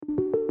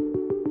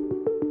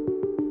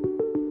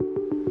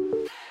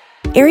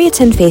Area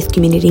 10 Faith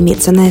Community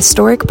meets in the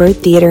historic Byrd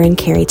Theater in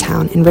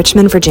Carytown in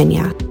Richmond,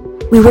 Virginia.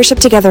 We worship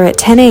together at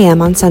 10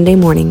 a.m. on Sunday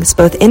mornings,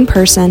 both in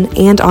person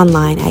and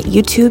online at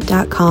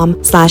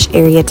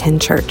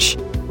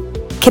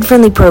youtube.com/area10church.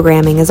 Kid-friendly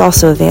programming is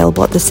also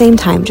available at the same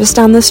time just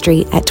down the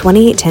street at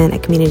 2810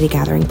 at Community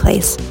Gathering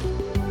Place.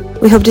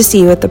 We hope to see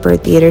you at the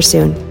Byrd Theater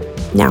soon.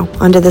 Now,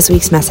 on to this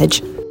week's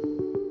message.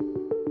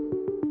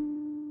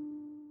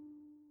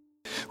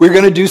 We're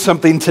going to do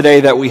something today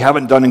that we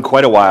haven't done in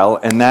quite a while,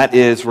 and that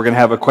is we're going to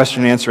have a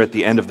question and answer at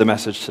the end of the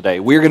message today.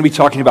 We're going to be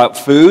talking about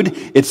food.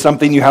 It's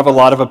something you have a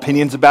lot of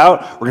opinions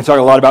about. We're going to talk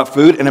a lot about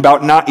food and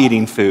about not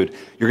eating food.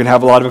 You're going to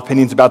have a lot of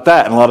opinions about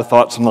that and a lot of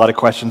thoughts and a lot of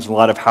questions and a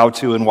lot of how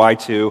to and why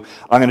to.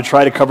 I'm going to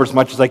try to cover as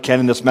much as I can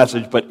in this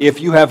message, but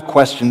if you have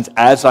questions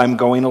as I'm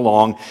going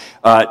along,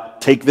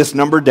 take this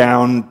number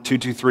down,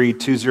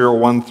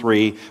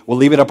 223-2013. We'll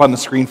leave it up on the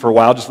screen for a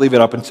while. Just leave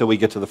it up until we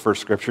get to the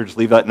first scripture. Just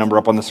leave that number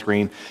up on the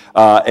screen.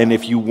 And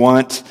if you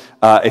want,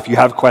 if you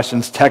have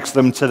questions, text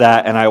them to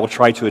that, and I will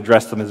try to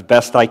address them as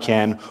best I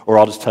can, or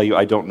I'll just tell you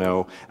I don't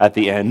know at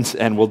the end,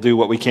 and we'll do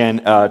what we can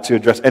to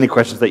address any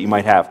questions that you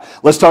might have.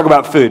 Let's talk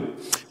about food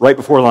right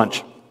before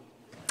lunch.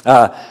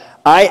 I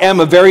am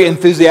a very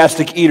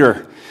enthusiastic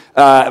eater.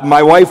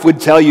 My wife would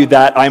tell you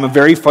that I'm a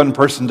very fun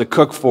person to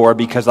cook for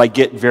because I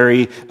get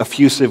very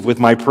effusive with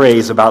my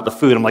praise about the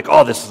food. I'm like,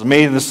 oh, this is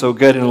amazing, this is so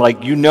good, and like,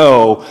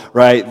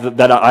 right,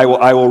 that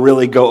I will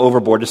really go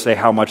overboard to say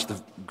how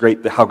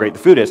great the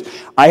food is.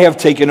 I have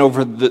taken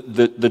over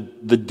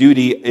the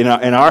duty in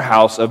our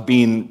house of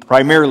being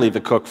primarily the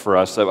cook for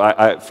us. So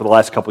for the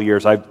last couple of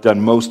years, I've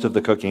done most of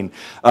the cooking.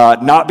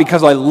 Not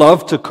because I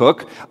love to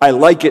cook. I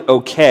like it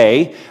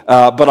okay,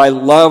 but I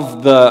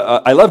love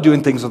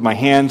doing things with my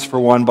hands for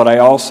one. But I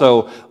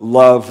also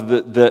love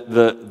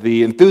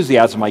the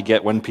enthusiasm I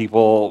get when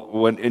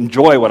people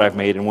enjoy what I've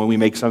made, and when we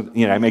make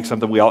something. I make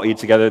something we all eat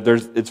together.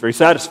 It's very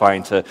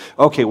satisfying to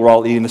we're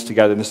all eating this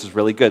together, and this is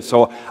really good.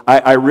 So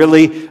I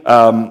really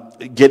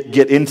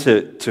get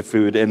into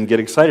food and get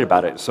excited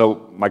about it.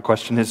 So my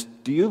question is,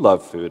 do you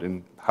love food,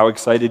 and how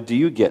excited do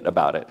you get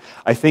about it?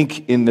 I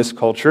think in this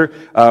culture,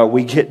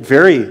 we get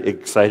very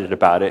excited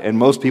about it, and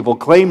most people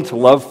claim to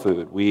love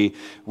food.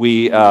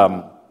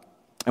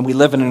 And we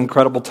live in an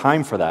incredible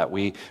time for that.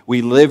 We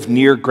live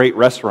near great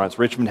restaurants.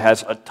 Richmond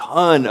has a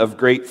ton of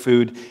great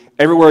food.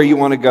 Everywhere you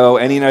want to go,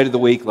 any night of the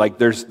week, like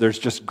there's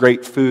just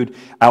great food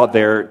out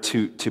there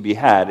to be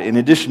had. In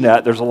addition to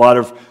that, there's a lot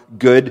of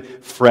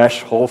good,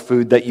 fresh, whole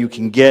food that you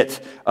can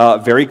get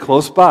very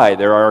close by.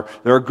 There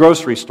are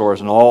grocery stores,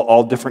 and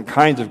all different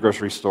kinds of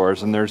grocery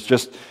stores, and there's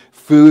just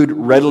food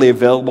readily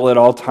available at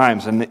all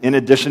times. And in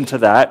addition to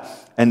that,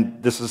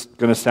 and this is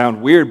going to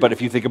sound weird, but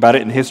if you think about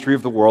it in the history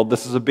of the world,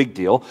 this is a big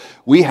deal.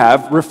 We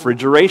have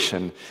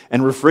refrigeration.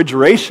 And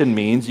refrigeration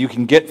means you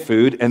can get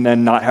food and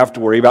then not have to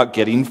worry about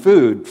getting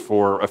food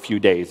for a few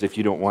days if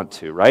you don't want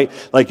to, right?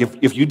 Like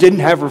if you didn't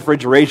have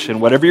refrigeration,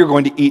 whatever you're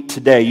going to eat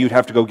today, you'd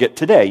have to go get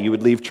today. You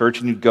would leave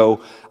church and you'd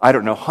go,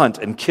 hunt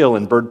and kill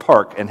in Byrd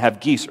Park and have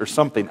geese or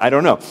something. I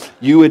don't know.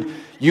 You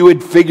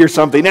would figure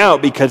something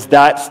out because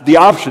that's the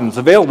options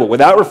available.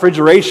 Without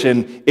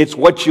refrigeration, it's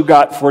what you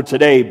got for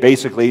today,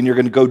 basically, and you're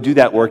going to go do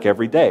that work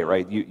every day,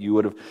 right? You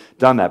would have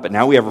done that. But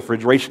now we have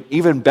refrigeration.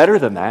 Even better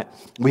than that,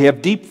 we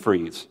have deep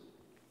freeze.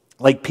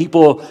 Like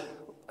people,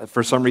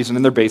 for some reason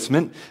in their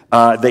basement,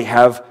 they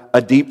have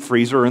a deep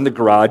freezer in the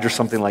garage or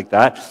something like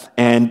that,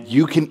 and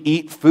you can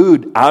eat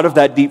food out of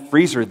that deep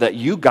freezer that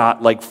you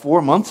got like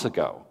 4 months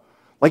ago.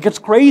 Like, it's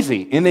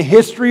crazy. In the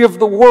history of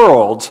the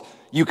world,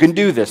 you can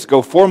do this.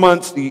 Go 4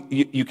 months,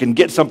 you can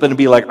get something and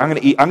be like, I'm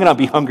going to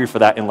be hungry for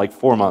that in like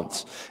 4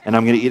 months, and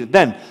I'm going to eat it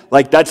then.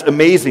 Like, that's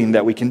amazing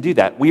that we can do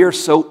that. We are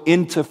so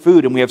into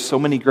food, and we have so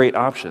many great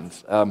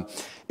options.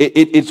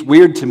 It's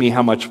weird to me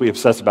how much we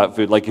obsess about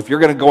food. Like, if you're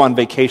going to go on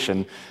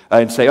vacation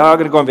and say, I'm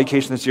going to go on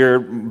vacation this year,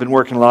 been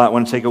working a lot,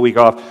 want to take a week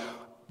off,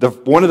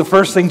 one of the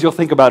first things you'll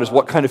think about is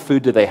what kind of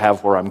food do they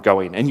have where I'm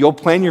going? And you'll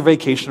plan your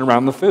vacation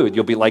around the food.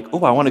 You'll be like, I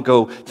want to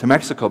go to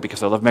Mexico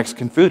because I love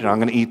Mexican food, and I'm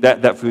going to eat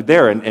that food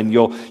there. And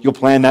you'll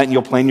plan that, and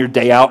you'll plan your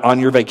day out on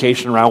your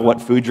vacation around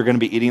what food you're going to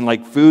be eating.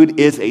 Like, food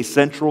is a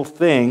central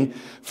thing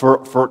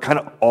for kind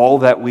of all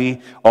that we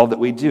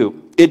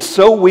do. It's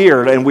so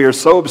weird, and we are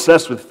so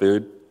obsessed with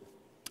food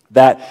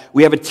that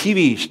we have a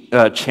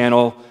TV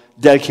channel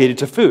dedicated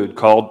to food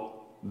called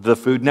the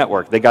Food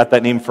Network. They got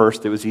that name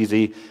first. It was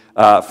easy.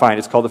 Fine.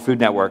 It's called the Food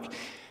Network.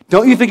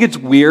 Don't you think it's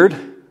weird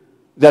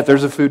that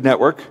there's a Food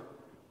Network?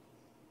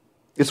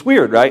 It's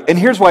weird, right? And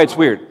here's why it's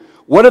weird.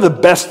 What are the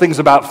best things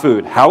about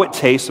food? How it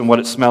tastes and what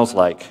it smells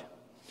like.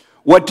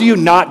 What do you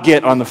not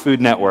get on the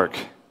Food Network?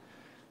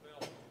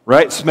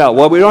 Right? Smell.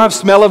 Well, we don't have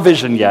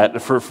smell-o-vision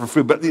yet for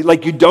food, but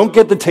like, you don't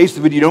get the taste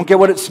of it. You don't get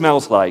what it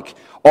smells like.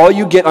 All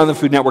you get on the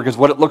Food Network is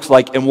what it looks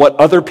like and what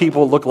other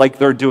people look like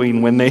they're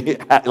doing when they,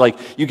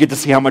 you get to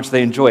see how much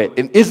they enjoy it.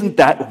 And isn't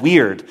that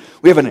weird?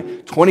 We have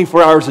a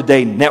 24 hours a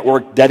day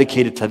network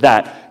dedicated to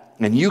that.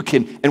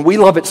 And we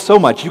love it so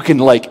much, you can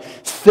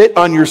sit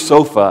on your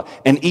sofa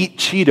and eat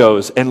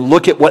Cheetos and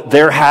look at what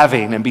they're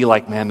having and be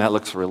like, man, that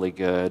looks really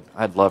good.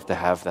 I'd love to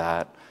have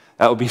that.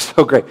 That would be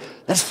so great.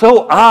 That's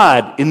so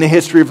odd in the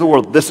history of the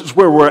world. This is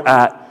where we're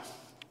at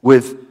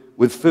with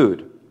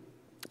food.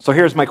 So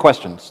here's my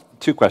questions.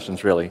 2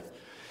 questions, really.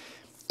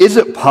 Is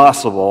it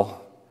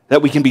possible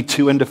that we can be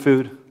too into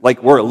food?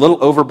 Like we're a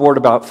little overboard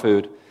about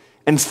food?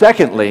 And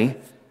secondly,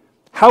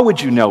 how would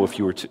you know if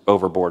you were too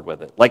overboard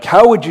with it? Like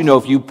how would you know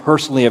if you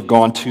personally have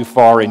gone too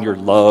far in your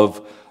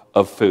love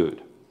of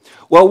food?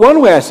 Well,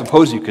 one way I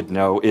suppose you could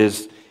know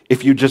is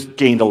if you just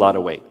gained a lot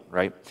of weight,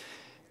 right?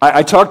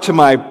 I talked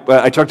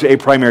to a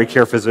primary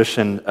care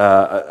physician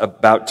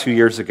about 2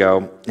 years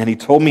ago, and he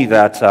told me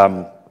that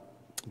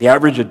the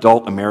average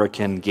adult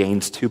American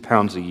gains 2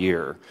 pounds a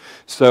year.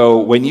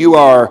 So when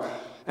you're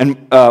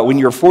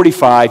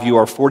 45, you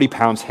are 40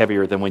 pounds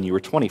heavier than when you were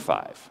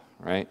 25,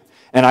 right?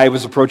 And I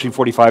was approaching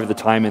 45 at the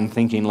time and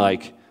thinking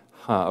like,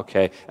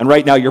 okay. And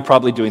right now you're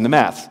probably doing the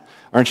math,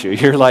 aren't you?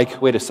 You're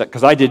like, wait a sec,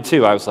 because I did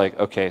too. I was like,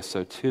 okay,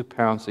 so 2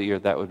 pounds a year,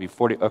 that would be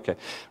 40, okay,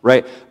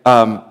 right?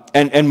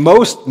 And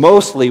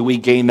mostly we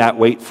gain that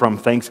weight from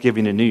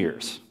Thanksgiving to New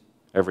Year's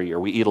every year.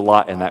 We eat a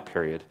lot in that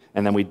period.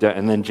 And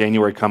then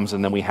January comes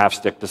and then we half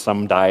stick to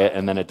some diet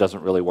and then it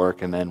doesn't really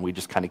work and then we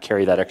just kind of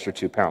carry that extra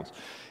 2 pounds.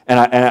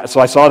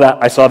 So I saw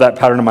that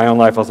pattern in my own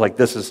life. I was like,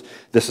 this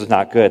is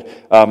not good.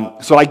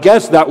 So I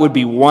guess that would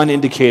be one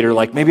indicator,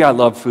 like maybe I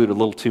love food a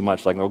little too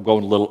much, like I'm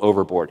going a little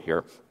overboard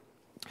here.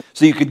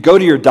 So you could go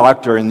to your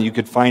doctor and you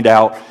could find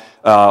out,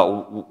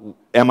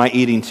 am I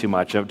eating too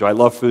much? Do I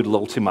love food a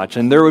little too much?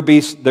 And there would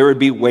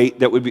be weight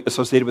that would be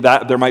associated with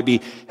that. There might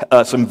be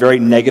some very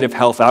negative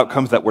health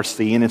outcomes that we're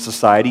seeing in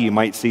society. You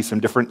might see some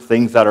different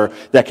things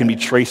that can be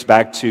traced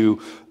back to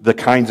the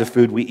kinds of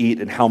food we eat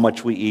and how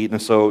much we eat. And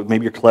so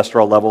maybe your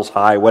cholesterol level's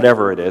high,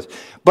 whatever it is.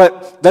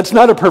 But that's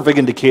not a perfect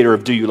indicator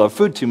of do you love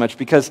food too much,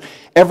 because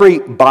every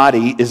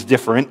body is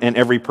different and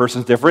every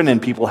person's different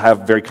and people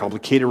have very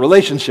complicated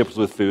relationships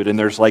with food. And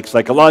there's like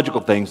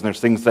psychological things and there's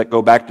things that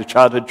go back to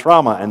childhood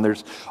trauma and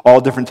there's all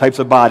different types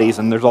of bodies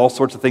and there's all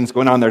sorts of things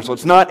going on there. So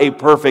it's not a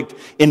perfect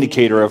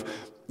indicator of,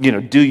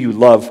 do you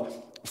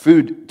love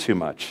food too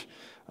much?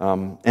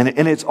 And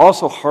it's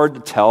also hard to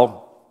tell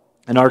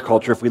in our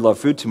culture if we love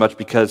food too much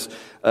because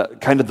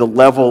kind of the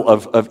level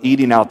of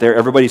eating out there,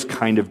 everybody's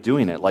kind of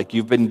doing it. Like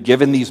you've been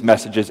given these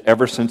messages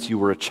ever since you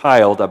were a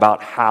child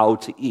about how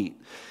to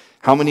eat.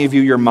 How many of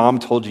you, your mom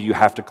told you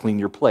have to clean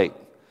your plate?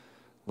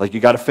 Like you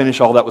got to finish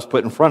all that was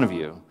put in front of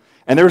you.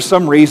 And there was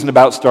some reason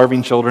about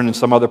starving children in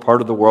some other part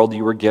of the world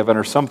you were given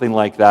or something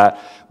like that.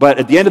 But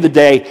at the end of the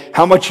day,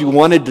 how much you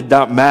wanted did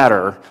not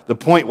matter. The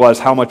point was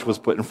how much was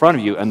put in front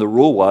of you. And the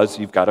rule was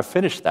you've got to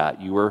finish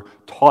that. You were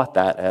taught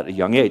that at a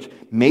young age.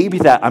 Maybe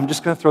that, I'm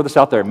just going to throw this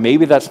out there,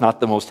 maybe that's not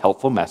the most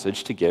helpful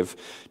message to give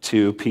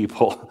to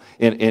people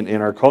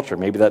in our culture.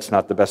 Maybe that's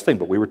not the best thing,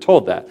 but we were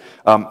told that.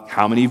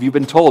 How many of you have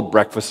been told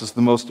breakfast is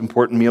the most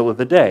important meal of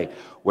the day?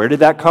 Where did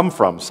that come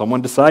from?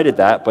 Someone decided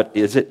that, but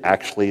is it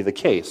actually the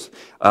case?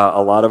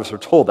 A lot of us are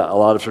told that. A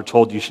lot of us are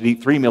told you should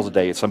eat 3 meals a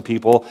day. Some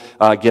people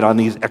get on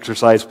these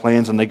exercise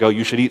plans and they go,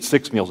 you should eat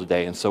 6 meals a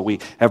day. And so we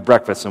have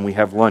breakfast and we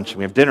have lunch and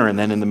we have dinner. And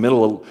then in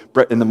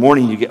the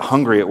morning you get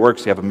hungry at work,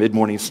 so you have a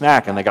mid-morning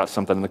snack and they got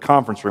something in the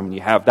conference room and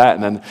you have that.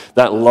 And then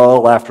that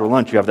lull after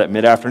lunch, you have that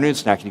mid-afternoon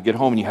snack and you get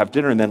home and you have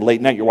dinner. And then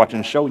late night you're watching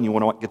a show and you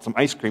want to get some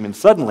ice cream. And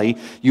suddenly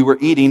you were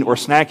eating or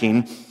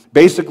snacking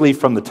basically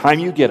from the time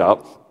you get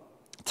up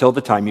till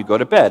the time you go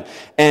to bed.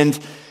 And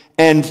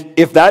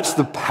if that's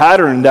the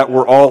pattern that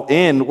we're all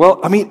in, well,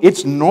 I mean,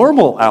 it's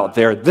normal out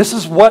there. This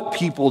is what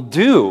people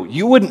do.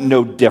 You wouldn't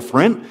know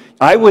different.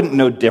 I wouldn't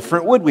know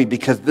different, would we?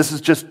 Because this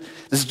is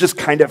just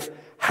kind of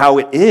how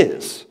it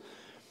is.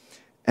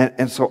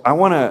 And so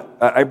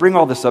I bring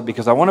all this up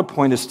because I want to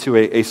point us to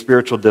a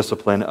spiritual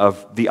discipline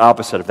of the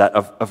opposite of that,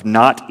 of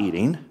not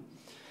eating.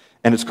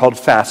 And it's called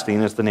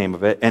fasting is the name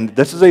of it. And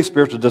this is a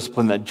spiritual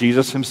discipline that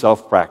Jesus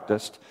himself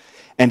practiced.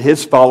 And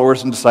his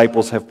followers and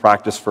disciples have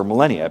practiced for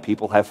millennia.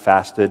 People have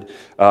fasted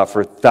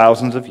for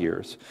thousands of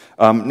years.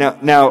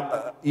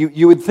 Now,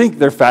 you would think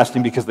they're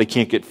fasting because they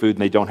can't get food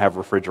and they don't have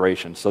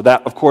refrigeration. So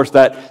that, of course,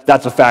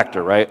 that's a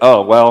factor, right?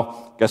 Oh,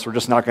 well, guess we're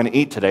just not going to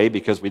eat today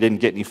because we didn't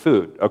get any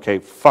food. Okay,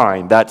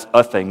 fine, that's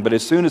a thing. But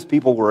as soon as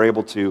people were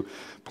able to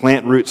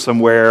plant roots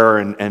somewhere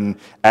and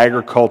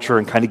agriculture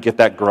and kind of get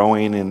that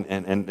growing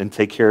and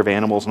take care of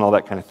animals and all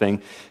that kind of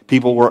thing,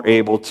 people were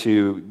able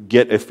to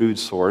get a food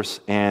source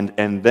and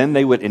then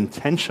they would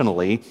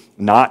intentionally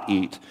not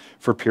eat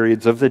for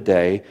periods of the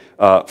day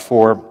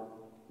for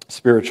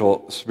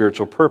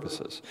spiritual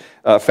purposes.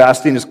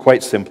 Fasting is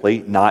quite simply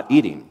not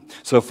eating.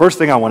 So first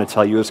thing I want to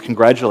tell you is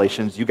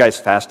congratulations, you guys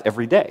fast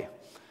every day.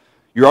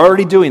 You're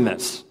already doing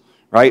this.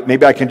 Right?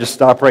 Maybe I can just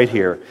stop right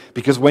here.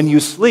 Because when you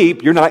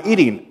sleep, you're not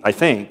eating, I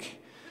think.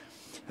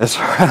 That's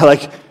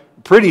like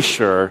pretty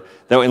sure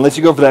that unless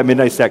you go for that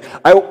midnight snack.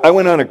 I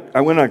went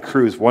on a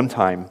cruise one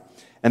time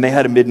and they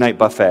had a midnight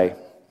buffet.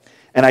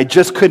 And I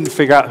just couldn't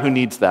figure out who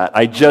needs that.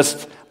 I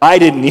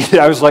didn't need it.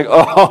 I was like,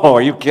 oh,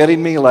 are you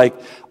kidding me? Like,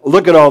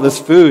 look at all this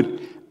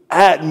food.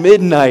 at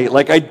midnight.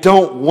 Like, I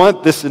don't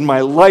want this in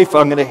my life.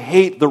 I'm going to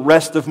hate the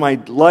rest of my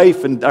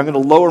life, and I'm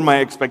going to lower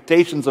my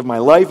expectations of my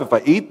life if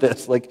I eat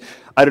this. Like,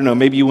 I don't know,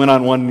 maybe you went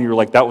on one and you were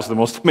like, that was the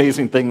most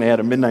amazing thing. They had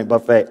a midnight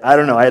buffet. I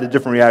don't know, I had a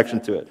different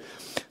reaction to it.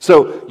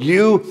 So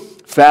you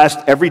fast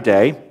every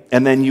day,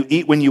 and then you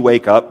eat when you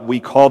wake up. We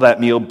call that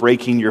meal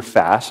breaking your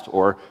fast,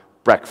 or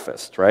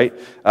breakfast, right?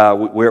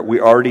 We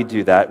already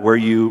do that, where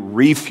you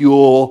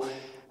refuel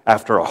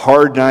after a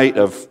hard night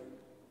of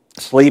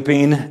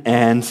sleeping.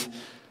 And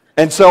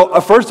so,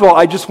 first of all,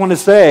 I just want to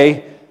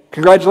say,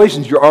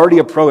 congratulations, you're already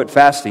a pro at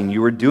fasting.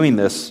 You were doing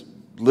this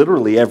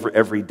literally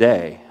every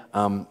day.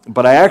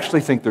 But I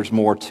actually think there's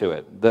more to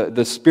it.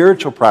 The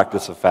spiritual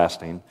practice of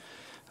fasting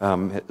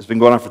has been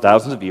going on for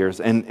thousands of years,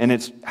 and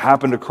it's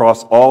happened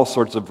across all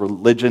sorts of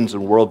religions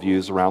and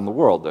worldviews around the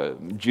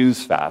world.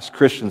 Jews fast,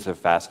 Christians have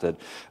fasted.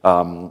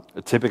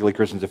 Typically,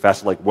 Christians have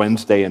fasted like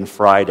Wednesday and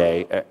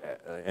Friday,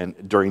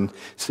 and during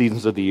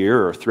seasons of the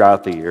year or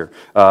throughout the year.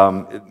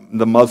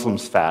 The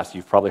Muslims fast.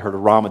 You've probably heard of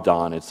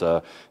Ramadan. It's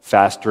a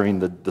fast during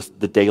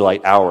the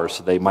daylight hours.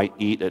 So they might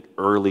eat at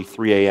early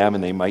 3 a.m.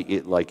 and they might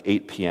eat like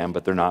 8 p.m.,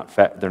 but they're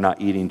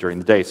not eating during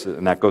the day. So,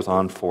 and that goes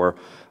on for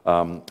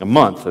a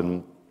month.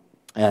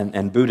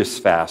 And Buddhists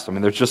fast. I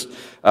mean, there's just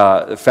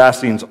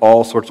fasting's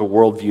all sorts of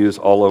worldviews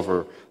all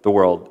over the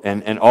world.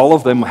 And all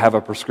of them have a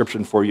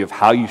prescription for you of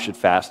how you should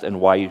fast and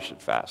why you should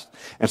fast.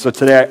 And so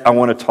today I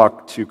want to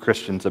talk to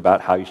Christians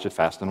about how you should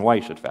fast and why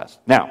you should fast.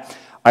 Now,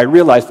 I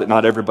realize that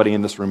not everybody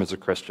in this room is a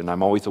Christian.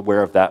 I'm always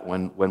aware of that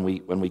when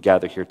we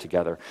gather here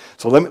together.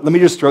 So let me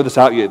just throw this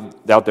out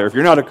there. If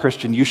you're not a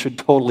Christian, you should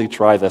totally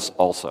try this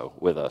also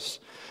with us.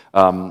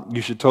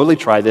 You should totally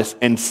try this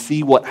and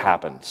see what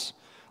happens.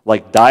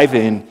 Like, dive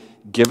in,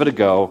 give it a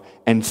go,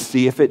 and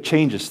see if it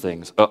changes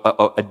things.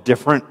 A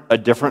different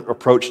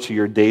approach to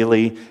your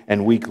daily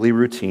and weekly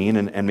routine,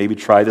 and maybe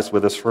try this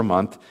with us for a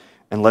month,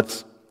 and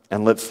let's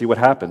see what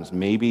happens.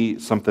 Maybe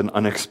something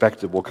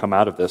unexpected will come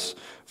out of this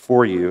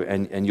for you,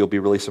 and you'll be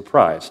really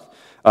surprised.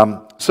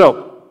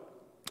 So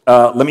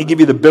let me give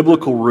you the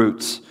biblical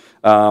roots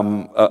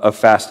of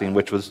fasting,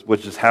 which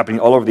is happening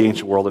all over the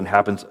ancient world and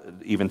happens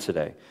even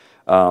today.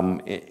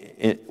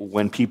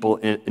 When people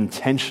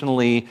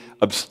intentionally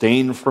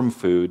abstain from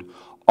food,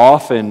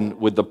 often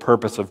with the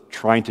purpose of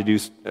trying to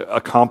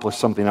accomplish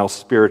something else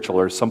spiritual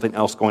or something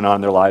else going on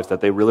in their lives that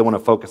they really want to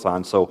focus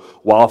on. So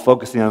while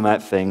focusing on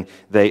that thing,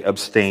 they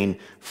abstain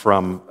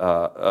from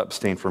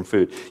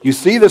food. You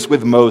see this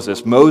with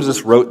Moses.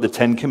 Moses wrote the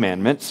Ten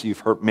Commandments. You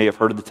may have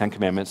heard of the Ten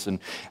Commandments, and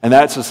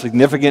that's a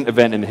significant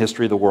event in the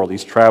history of the world.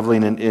 He's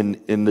traveling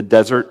in the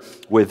desert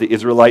with the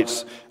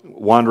Israelites,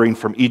 wandering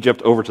from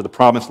Egypt over to the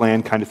Promised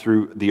Land, kind of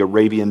through the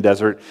Arabian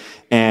desert.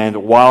 And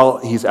while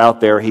he's out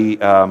there,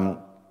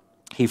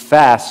 he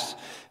fasts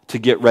to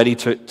get ready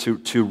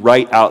to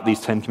write out these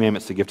 10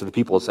 commandments to give to the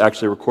people. It's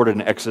actually recorded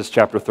in Exodus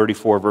chapter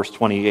 34, verse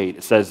 28.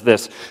 It says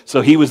this: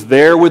 "So he was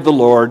there with the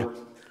Lord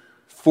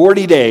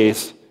 40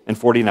 days and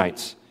 40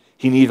 nights.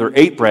 He neither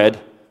ate bread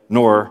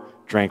nor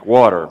drank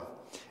water.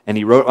 And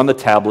he wrote on the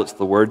tablets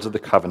the words of the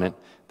covenant,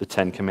 the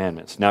 10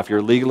 commandments." Now, if you're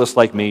a legalist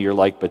like me, you're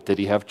like, but did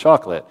he have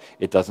chocolate?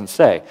 It doesn't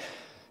say.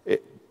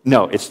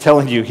 No, it's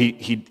telling you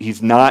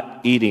he's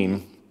not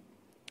eating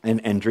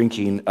and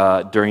drinking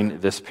during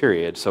this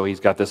period. So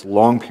he's got this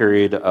long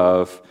period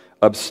of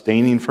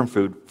abstaining from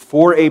food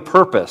for a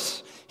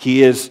purpose.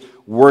 He is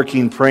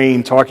working,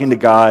 praying, talking to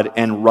God,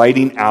 and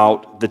writing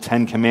out the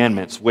 10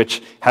 Commandments,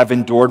 which have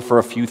endured for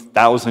a few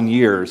thousand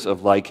years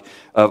of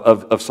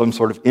some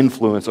sort of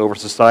influence over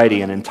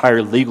society, and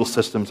entire legal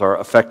systems are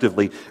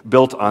effectively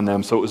built on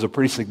them. So it was a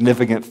pretty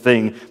significant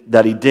thing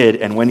that he did,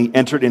 and when he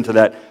entered into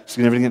that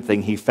significant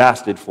thing, he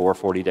fasted for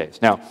 40 days.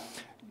 Now,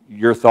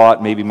 your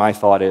thought, maybe my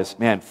thought is,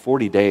 man,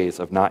 40 days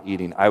of not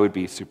eating, I would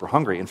be super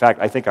hungry. In fact,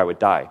 I think I would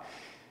die.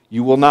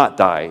 You will not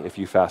die if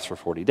you fast for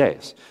 40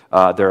 days.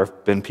 There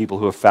have been people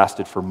who have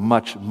fasted for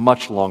much,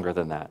 much longer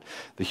than that.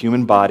 The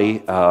human body,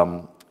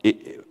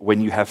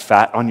 when you have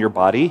fat on your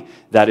body,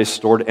 that is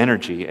stored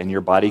energy, and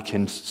your body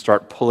can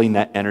start pulling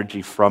that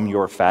energy from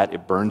your fat.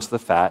 It burns the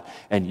fat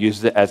and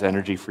uses it as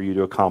energy for you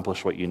to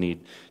accomplish what you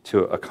need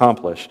to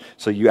accomplish.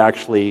 So you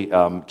actually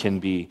can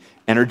be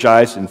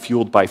energized and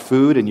fueled by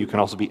food, and you can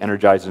also be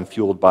energized and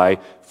fueled by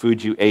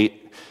food you ate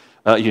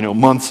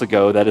months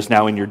ago that is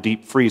now in your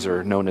deep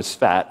freezer, known as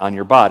fat on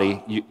your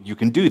body. You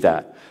can do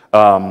that.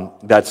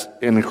 That's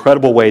an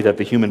incredible way that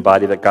the human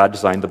body, that God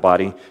designed the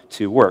body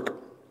to work.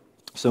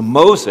 So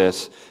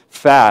Moses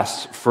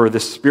fasts for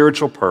this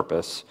spiritual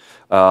purpose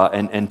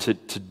and to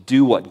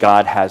do what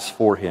God has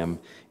for him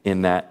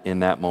in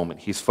that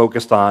moment. He's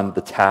focused on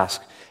the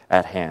task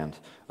at hand.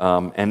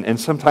 And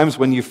sometimes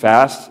when you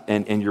fast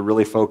and you're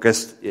really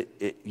focused,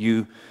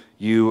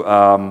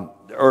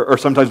 or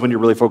sometimes when you're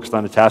really focused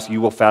on a task,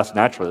 you will fast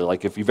naturally.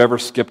 Like if you've ever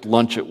skipped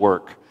lunch at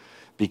work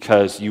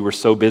because you were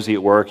so busy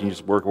at work and you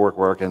just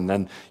work, and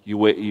then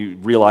you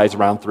realize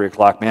around 3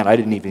 o'clock, man, I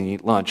didn't even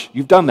eat lunch.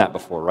 You've done that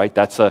before, right?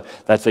 That's a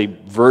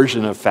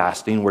version of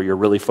fasting where you're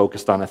really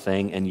focused on a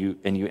thing and you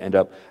end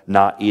up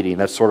not eating.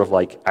 That's sort of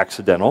like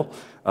accidental.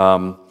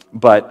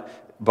 But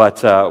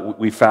but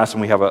we fast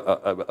and we have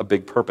a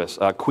big purpose.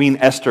 Queen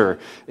Esther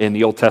in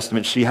the Old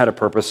Testament, she had a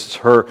purpose.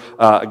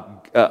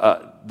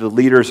 The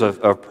leaders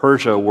of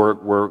Persia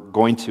were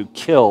going to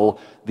kill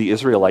the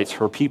Israelites,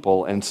 her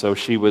people, and so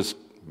she was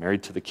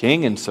married to the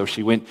king, and so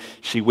she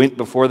went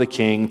before the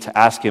king to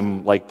ask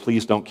him, like,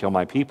 please don't kill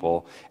my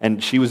people.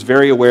 And she was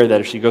very aware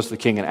that if she goes to the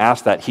king and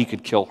asks that, he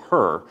could kill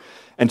her.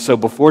 And so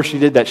before she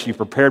did that, she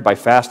prepared by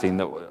fasting.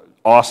 The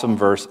awesome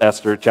verse,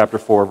 Esther chapter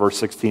 4, verse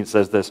 16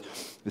 says this,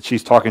 that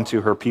she's talking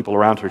to her people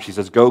around her. She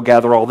says, go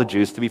gather all the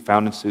Jews to be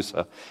found in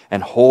Susa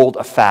and hold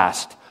a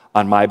fast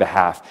on my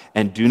behalf,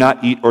 and do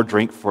not eat or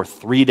drink for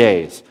 3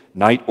 days,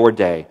 night or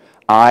day.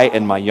 I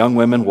and my young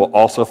women will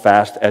also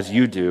fast as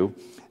you do.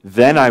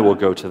 Then I will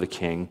go to the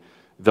king,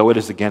 though it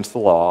is against the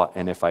law,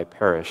 and if I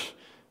perish,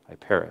 I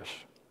perish.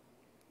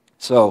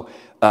 So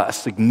a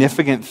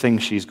significant thing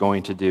she's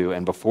going to do,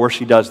 and before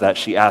she does that,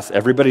 she asks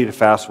everybody to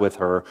fast with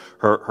her.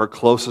 Her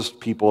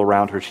closest people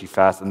around her, she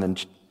fasts, and then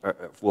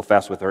will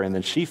fast with her, and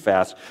then she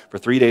fasts for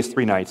 3 days,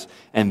 3 nights,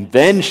 and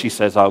then she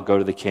says, I'll go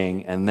to the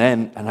king, and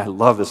I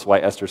love this, why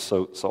Esther's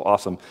so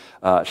awesome.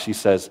 She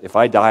says, if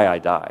I die, I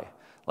die.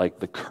 Like,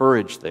 the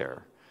courage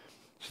there.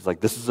 She's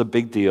like, this is a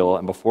big deal,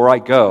 and before I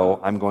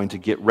go, I'm going to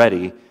get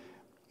ready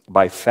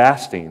by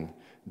fasting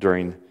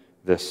during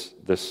this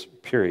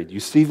period. You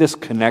see this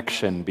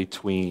connection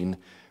between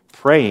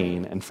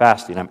praying and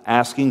fasting. I'm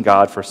asking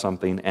God for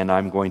something, and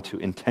I'm going to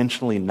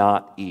intentionally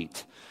not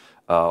eat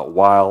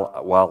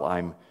while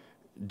I'm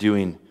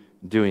doing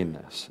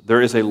this.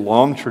 There is a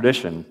long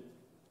tradition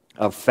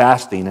of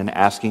fasting and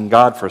asking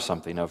God for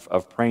something,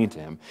 of praying to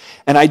Him.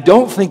 And I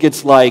don't think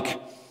it's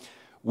like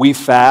we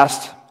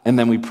fast and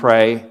then we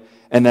pray,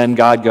 and then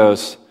God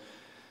goes,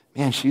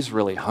 man, she's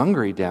really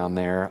hungry down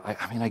there.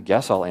 I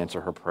guess I'll answer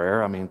her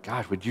prayer.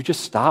 God, would you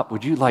just stop?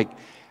 Would you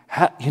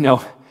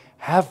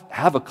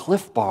have a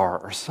Cliff Bar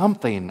or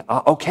something?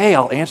 Okay,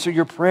 I'll answer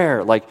your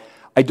prayer.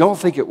 I don't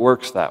think it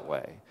works that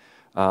way.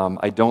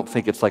 I don't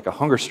think it's like a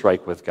hunger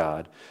strike with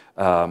God.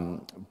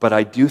 But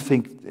I do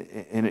think,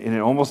 and it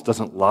almost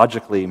doesn't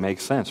logically make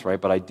sense, right?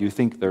 But I do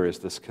think there is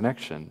this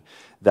connection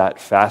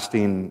that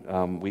fasting,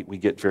 we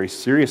get very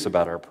serious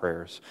about our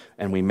prayers,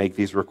 and we make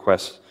these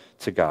requests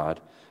to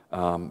God.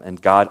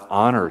 And God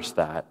honors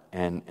that,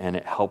 and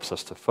it helps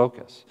us to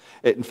focus.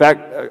 In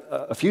fact,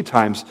 a few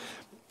times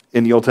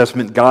in the Old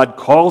Testament, God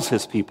calls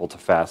His people to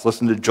fast.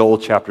 Listen to Joel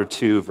chapter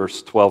 2,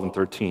 verse 12 and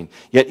 13.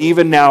 Yet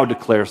even now,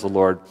 declares the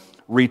Lord,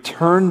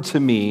 return to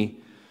me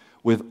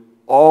with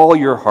all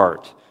your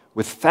heart,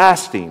 with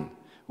fasting,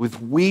 with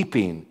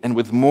weeping, and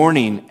with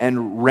mourning,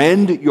 and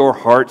rend your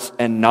hearts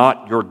and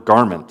not your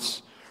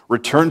garments.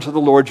 Return to the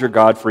Lord your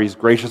God, for He is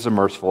gracious and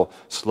merciful,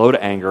 slow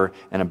to anger,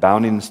 and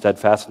abounding in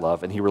steadfast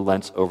love, and He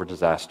relents over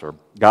disaster.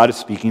 God is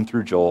speaking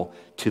through Joel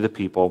to the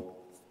people,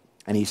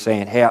 and He's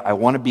saying, hey, I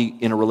want to be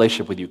in a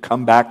relationship with you.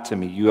 Come back to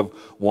me. You have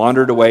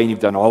wandered away, and you've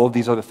done all of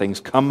these other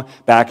things. Come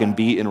back and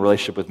be in a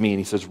relationship with me. And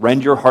He says,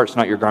 rend your hearts,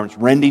 not your garments.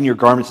 Rending your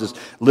garments is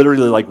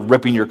literally like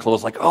ripping your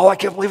clothes, like, oh, I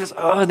can't believe this.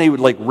 Oh, and they would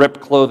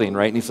rip clothing,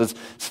 right? And He says,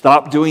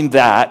 stop doing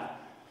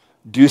that.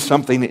 Do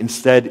something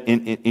instead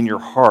in your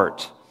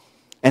heart.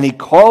 And He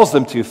calls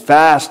them to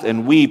fast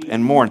and weep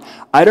and mourn.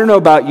 I don't know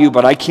about you,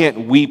 but I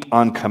can't weep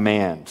on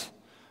command.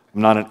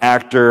 I'm not an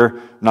actor,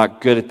 I'm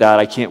not good at that.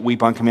 I can't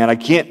weep on command. I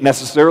can't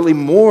necessarily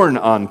mourn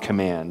on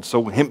command.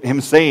 So him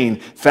saying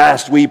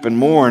fast, weep, and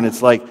mourn,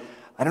 it's like,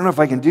 I don't know if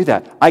I can do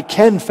that. I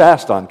can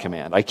fast on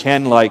command. I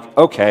can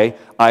okay,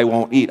 I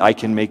won't eat. I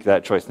can make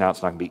that choice. Now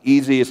it's not going to be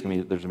easy. There's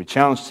going to be a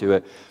challenge to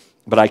it,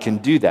 but I can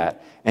do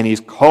that. And He's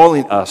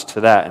calling us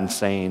to that and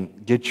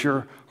saying, get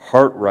your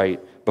heart right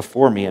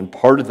before me. And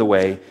part of the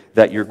way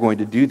that you're going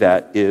to do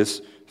that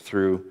is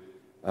through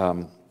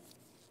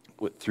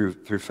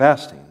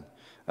fasting.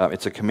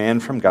 It's a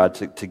command from God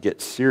to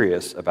get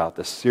serious about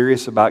this,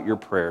 serious about your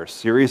prayer,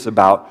 serious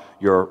about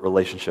your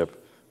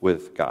relationship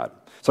with God.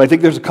 So I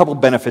think there's a couple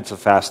benefits of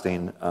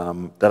fasting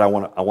that I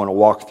want to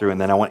walk through,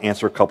 and then I want to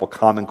answer a couple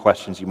common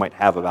questions you might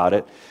have about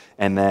it,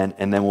 and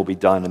then we'll be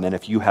done. And then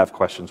if you have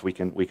questions, we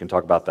can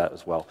talk about that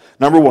as well.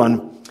 Number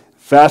one,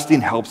 fasting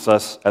helps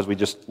us, as we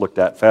just looked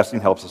at, fasting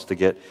helps us to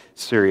get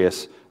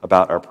serious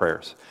about our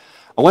prayers.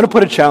 I want to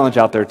put a challenge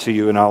out there to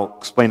you, and I'll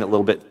explain it a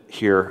little bit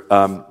here.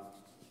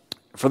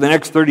 For the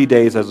next 30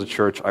 days as a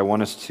church, I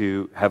want us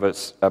to have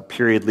a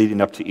period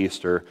leading up to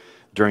Easter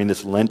during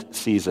this Lent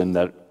season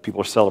that people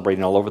are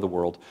celebrating all over the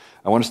world.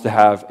 I want us to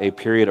have a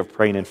period of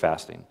praying and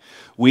fasting.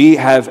 We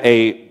have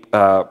a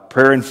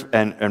prayer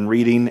and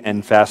reading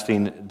and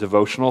fasting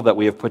devotional that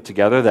we have put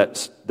together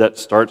that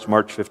starts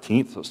March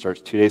 15th, so it starts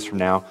 2 days from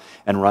now,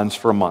 and runs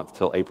for a month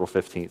till April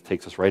 15th.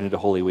 Takes us right into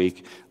Holy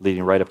Week,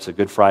 leading right up to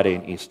Good Friday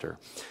and Easter.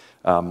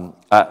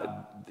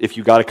 If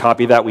you got a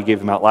copy of that, we gave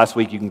them out last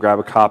week. You can grab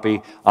a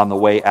copy on the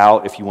way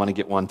out. If you want to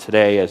get one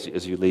today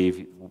as you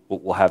leave,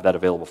 we'll have that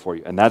available for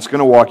you. And that's going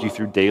to walk you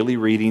through daily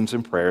readings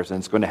and prayers, and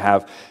it's going to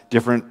have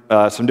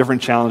some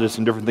different challenges,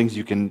 some different things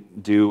you can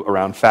do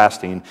around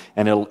fasting.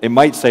 And it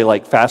might say,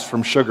 like, fast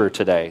from sugar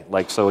today.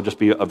 So it'll just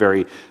be a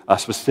very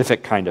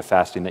specific kind of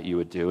fasting that you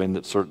would do, and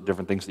the sort of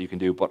different things that you can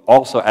do. But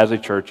also, as a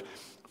church,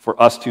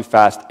 for us to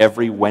fast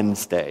every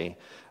Wednesday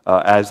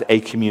as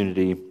a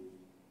community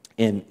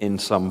in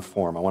some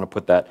form. I want to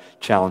put that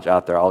challenge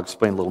out there. I'll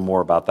explain a little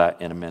more about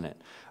that in a minute.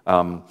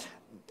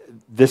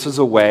 This is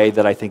a way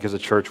that I think as a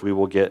church we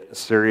will get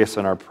serious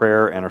in our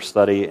prayer and our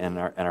study and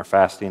our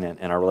fasting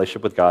and our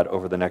relationship with God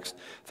over the next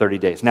 30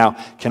 days. Now,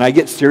 can I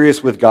get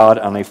serious with God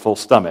on a full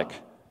stomach?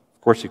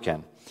 Of course you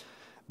can.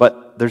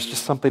 But there's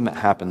just something that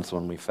happens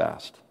when we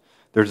fast.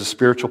 There's a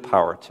spiritual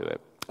power to it.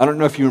 I don't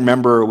know if you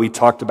remember, we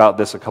talked about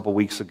this a couple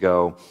weeks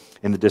ago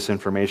in the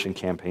disinformation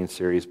campaign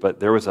series, but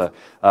there was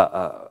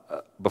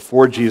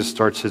before Jesus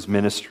starts his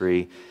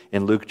ministry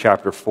in Luke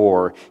chapter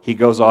 4, he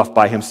goes off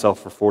by himself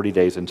for 40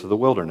 days into the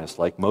wilderness,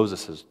 like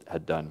Moses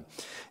had done.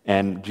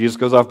 And Jesus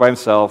goes off by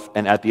himself,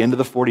 and at the end of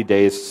the 40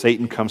 days,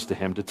 Satan comes to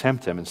him to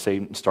tempt him, and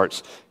Satan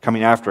starts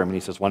coming after him, and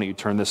he says, why don't you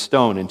turn this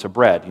stone into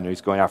bread?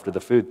 He's going after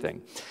the food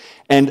thing.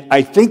 And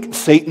I think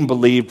Satan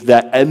believed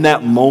that in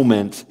that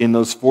moment, in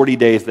those 40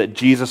 days, that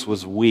Jesus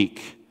was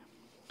weak.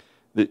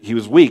 That he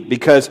was weak,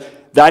 because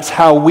that's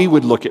how we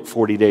would look at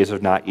 40 days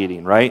of not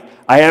eating, right?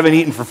 I haven't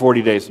eaten for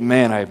 40 days.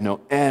 Man, I have no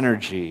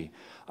energy.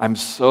 I'm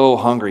so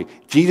hungry.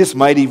 Jesus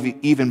might have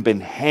even been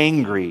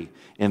hangry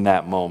in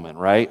that moment,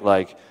 right?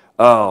 Like,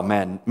 oh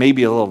man,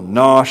 maybe a little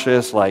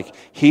nauseous, like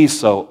he's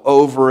so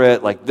over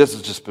it, like this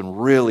has just been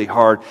really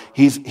hard.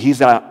 He's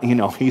at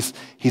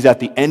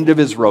the end of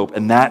his rope,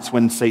 and that's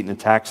when Satan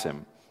attacks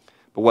him.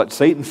 But what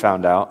Satan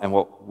found out and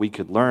what we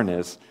could learn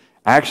is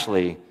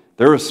actually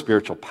there was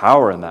spiritual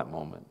power in that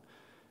moment.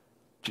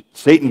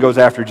 Satan goes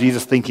after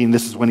Jesus thinking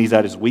this is when he's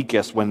at his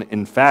weakest, when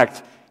in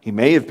fact he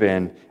may have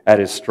been at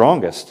his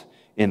strongest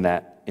in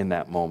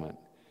that moment.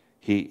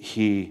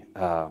 He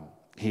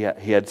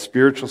had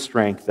spiritual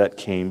strength that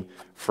came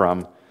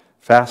from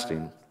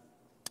fasting.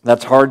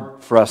 That's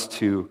hard for us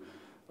to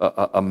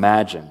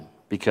imagine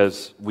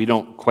because we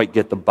don't quite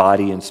get the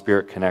body and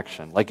spirit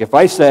connection. Like if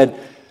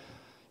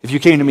you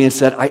came to me and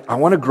said, I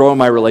want to grow in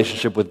my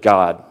relationship with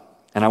God,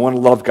 and I want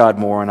to love God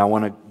more, and I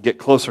want to get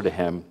closer to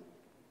him,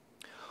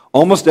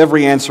 almost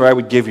every answer I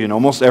would give you, and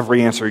almost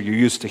every answer you're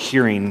used to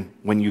hearing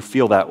when you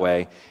feel that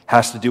way,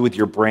 has to do with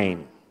your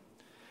brain.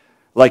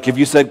 Like if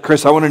you said,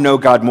 Chris, I want to know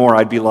God more,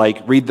 I'd be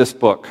like, read this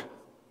book.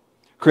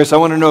 Chris, I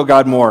want to know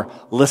God more,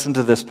 listen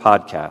to this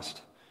podcast.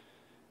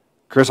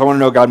 Chris, I want to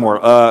know God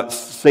more,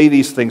 say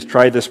these things,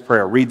 try this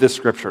prayer, read this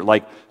scripture.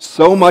 Like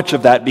so much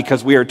of that,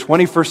 because we are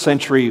 21st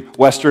century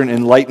Western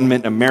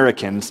Enlightenment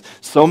Americans,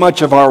 so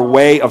much of our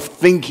way of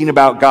thinking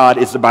about God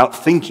is about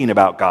thinking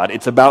about God.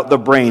 It's about the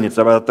brain. It's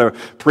about the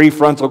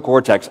prefrontal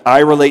cortex. I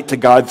relate to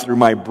God through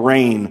my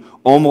brain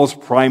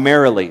almost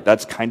primarily.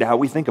 That's kind of how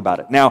we think about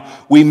it.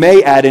 Now, we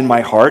may add in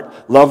my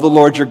heart, love the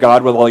Lord your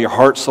God with all your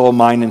heart, soul,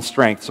 mind, and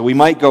strength. So we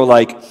might go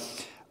like,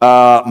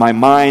 my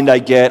mind,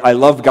 I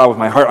love God with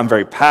my heart. I'm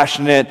very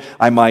passionate.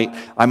 I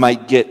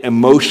might get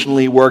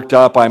emotionally worked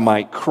up. I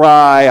might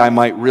cry. I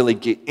might really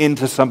get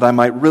into something. I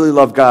might really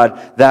love God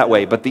that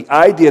way. But the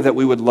idea that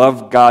we would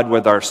love God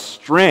with our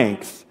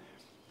strength,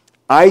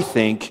 I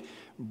think,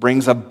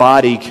 brings a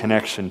body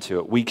connection to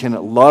it. We can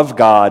love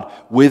God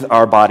with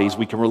our bodies.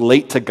 We can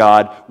relate to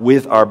God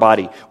with our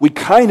body. We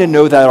kind of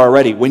know that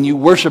already. When you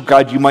worship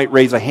God, you might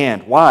raise a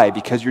hand. Why?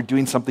 Because you're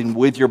doing something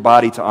with your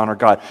body to honor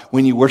God.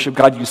 When you worship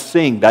God, you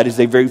sing. That is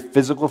a very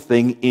physical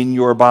thing in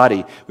your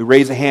body. We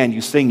raise a hand, you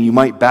sing, you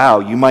might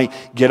bow, you might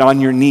get on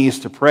your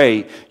knees to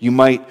pray, you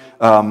might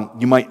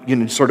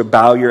sort of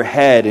bow your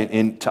head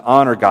and to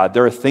honor God.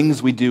 There are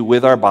things we do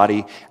with our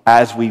body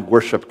as we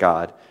worship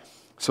God.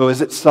 So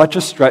is it such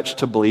a stretch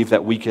to believe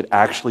that we could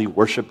actually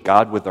worship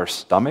God with our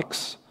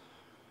stomachs?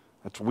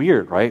 That's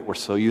weird, right? We're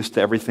so used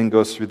to everything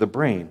goes through the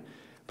brain.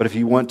 But if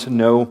you want to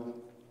know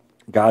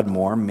God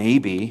more,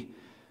 maybe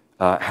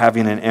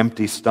having an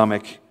empty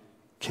stomach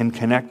can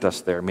connect us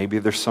there. Maybe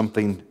there's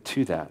something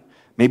to that.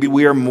 Maybe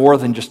we are more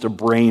than just a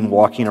brain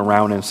walking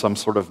around in some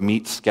sort of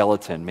meat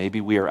skeleton.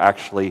 Maybe we are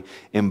actually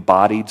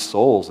embodied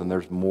souls, and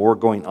there's more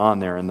going on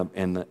there in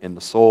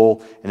the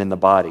soul and in the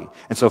body.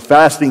 And so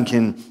fasting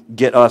can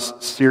get us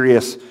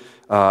serious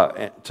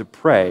to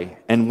pray.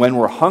 And when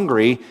we're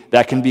hungry,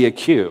 that can be a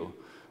cue.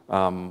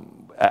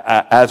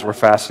 As we're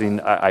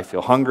fasting, I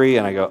feel hungry,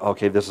 and I go,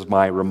 okay, this is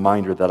my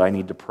reminder that I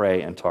need to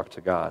pray and talk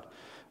to God.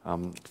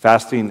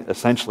 Fasting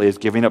essentially is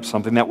giving up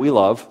something that we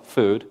love,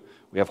 food.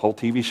 We have whole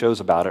TV shows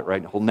about it,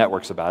 right? Whole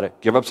networks about it.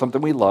 Give up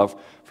something we love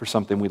for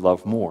something we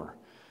love more.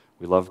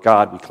 We love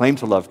God. We claim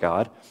to love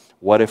God.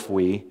 What if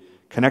we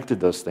connected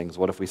those things?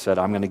 What if we said,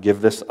 I'm going to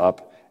give this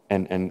up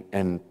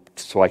and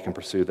so I can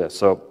pursue this?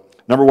 So,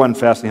 number one,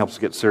 fasting helps us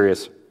get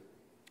serious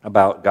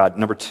about God.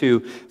 Number 2,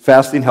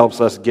 fasting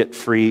helps us get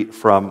free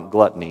from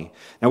gluttony.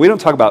 Now, we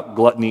don't talk about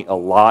gluttony a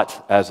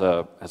lot as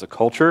a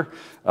culture,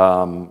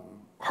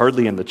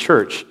 hardly in the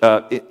church.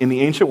 In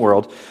the ancient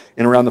world,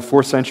 in around the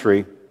 4th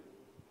century,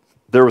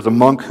 there was a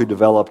monk who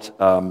developed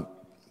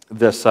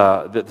this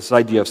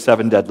idea of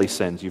 7 deadly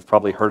sins. You've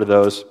probably heard of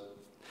those,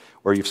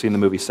 or you've seen the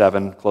movie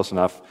Seven, close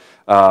enough.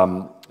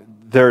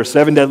 There are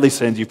 7 deadly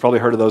sins. You've probably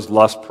heard of those: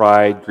 lust,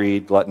 pride,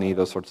 greed, gluttony,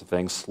 those sorts of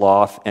things,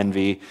 sloth,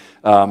 envy.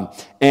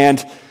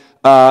 And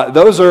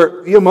those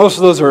are, most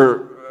of those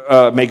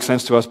are make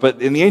sense to us,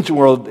 but in the ancient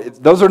world,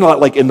 those are not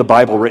like in the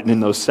Bible written in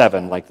those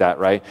 7 like that,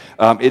 right?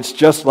 It's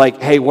just like,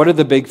 hey, what are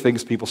the big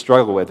things people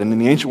struggle with? And in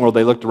the ancient world,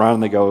 they looked around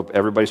and they go,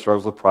 everybody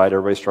struggles with pride,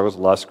 everybody struggles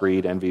with lust,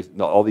 greed, envy,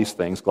 all these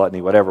things,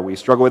 gluttony, whatever. We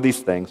struggle with these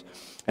things.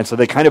 And so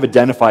they kind of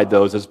identified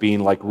those as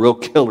being like real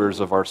killers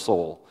of our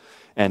soul.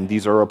 And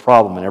these are a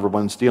problem, and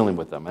everyone's dealing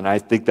with them. And I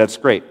think that's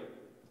great.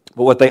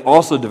 But what they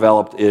also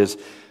developed is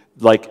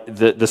like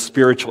the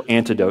spiritual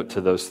antidote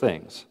to those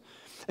things.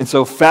 And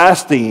so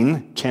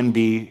fasting can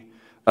be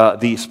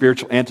the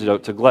spiritual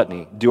antidote to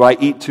gluttony. Do I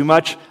eat too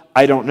much?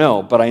 I don't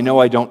know, but I know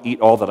I don't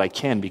eat all that I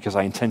can because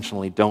I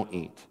intentionally don't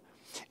eat.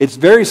 It's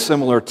very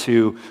similar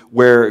to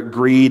where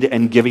greed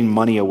and giving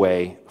money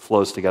away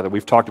flows together.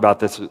 We've talked about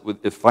this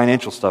with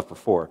financial stuff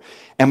before.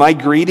 Am I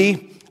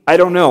greedy? I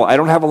don't know. I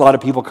don't have a lot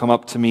of people come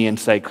up to me and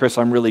say, Chris,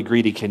 I'm really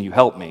greedy. Can you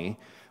help me?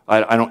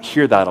 I don't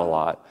hear that a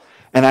lot.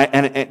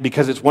 And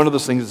because it's one of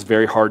those things that's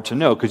very hard to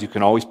know, because you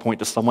can always point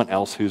to someone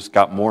else who's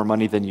got more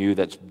money than you,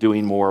 that's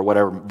doing more, or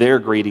whatever. They're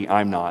greedy,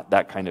 I'm not,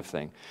 that kind of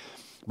thing.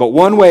 But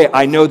one way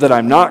I know that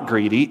I'm not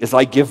greedy is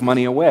I give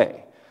money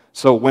away.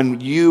 So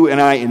when you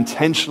and I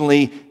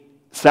intentionally,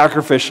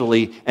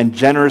 sacrificially, and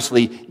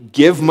generously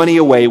give money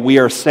away, we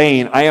are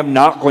saying, I am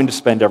not going to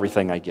spend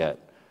everything I get.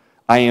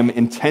 I am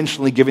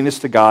intentionally giving this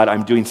to God.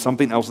 I'm doing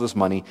something else with this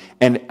money.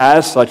 And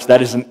as such,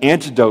 that is an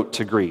antidote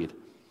to greed.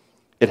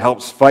 It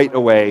helps fight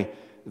away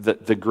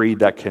the greed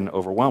that can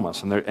overwhelm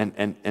us.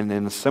 And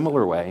in a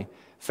similar way,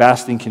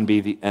 fasting can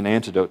be an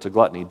antidote to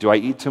gluttony. Do I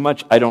eat too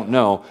much? I don't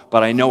know,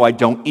 but I know I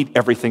don't eat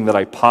everything that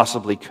I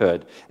possibly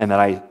could, and that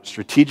I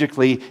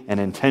strategically and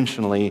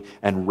intentionally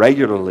and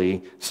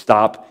regularly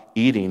stop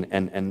eating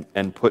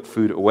and put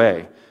food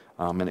away.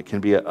 And it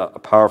can be a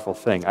powerful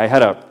thing. I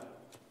had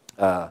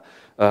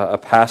a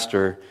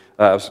pastor.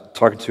 I was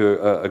talking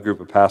to a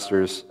group of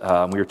pastors.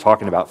 We were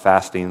talking about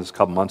fasting a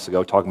couple months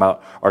ago, talking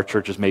about our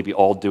churches maybe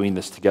all doing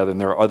this together, and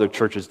there are other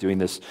churches doing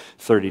this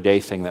 30-day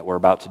thing that we're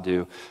about to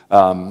do.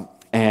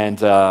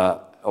 And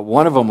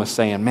one of them was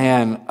saying,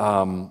 man,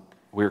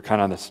 we were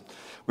on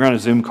a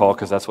Zoom call,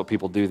 because that's what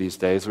people do these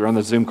days. We were on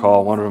the Zoom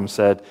call. One of them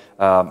said,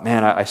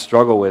 man, I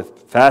struggle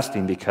with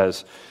fasting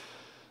because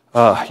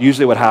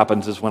usually what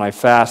happens is when I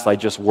fast, I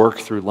just work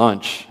through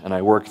lunch and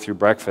I work through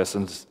breakfast,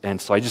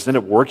 and so I just end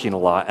up working a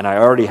lot, and I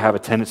already have a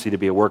tendency to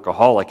be a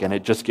workaholic, and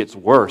it just gets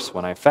worse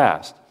when I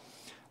fast.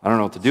 I don't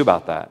know what to do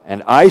about that.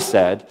 And I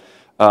said,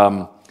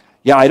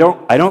 yeah, I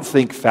don't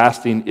think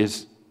fasting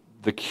is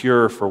the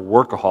cure for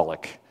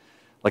workaholic.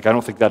 Like, I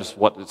don't think that is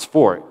what it's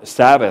for.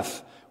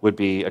 Sabbath would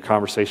be a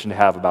conversation to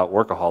have about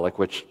workaholic,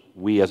 which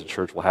we as a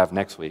church will have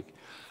next week.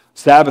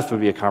 Sabbath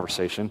would be a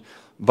conversation,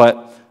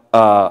 but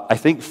I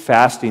think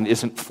fasting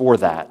isn't for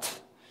that.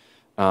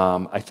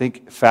 I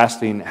think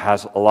fasting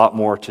has a lot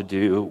more to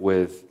do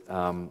with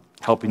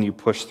helping you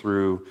push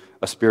through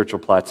a spiritual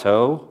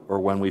plateau, or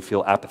when we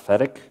feel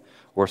apathetic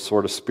or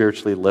sort of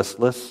spiritually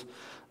listless.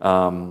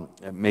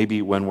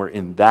 Maybe when we're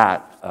in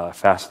that,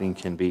 fasting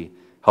can be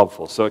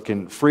helpful. So it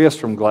can free us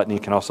from gluttony.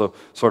 It can also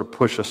sort of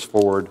push us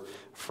forward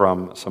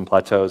from some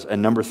plateaus.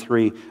 And number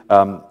 3,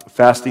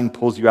 fasting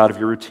pulls you out of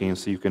your routine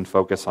so you can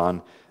focus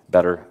on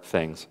better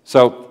things.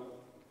 So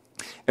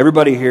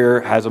everybody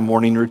here has a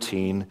morning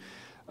routine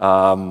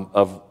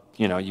of,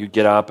 you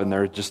get up and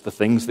there are just the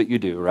things that you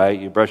do, right?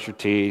 You brush your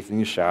teeth and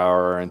you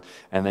shower, and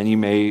then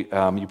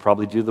you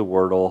probably do the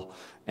Wordle,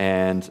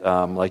 and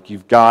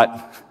you've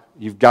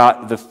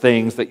got the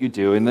things that you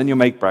do, and then you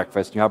make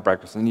breakfast, and you have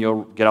breakfast, and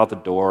you'll get out the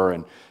door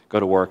and go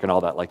to work and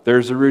all that. Like,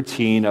 there's a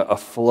routine, a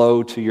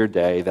flow to your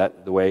day,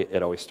 that the way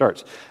it always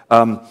starts.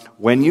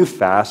 When you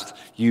fast,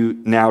 you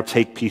now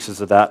take pieces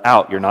of that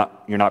out. You're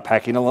not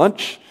packing a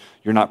lunch.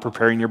 You're not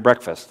preparing your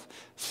breakfast.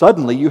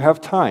 Suddenly, you have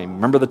time.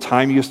 Remember the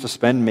time you used to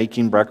spend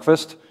making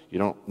breakfast?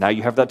 Now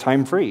you have that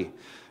time free.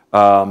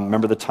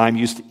 Remember the time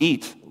you used to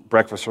eat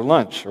breakfast or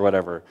lunch or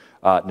whatever?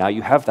 Now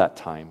you have that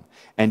time.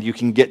 And you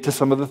can get to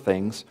some of the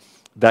things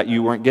that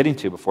you weren't getting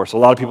to before. So a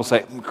lot of people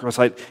say, Chris,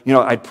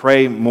 I'd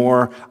pray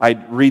more,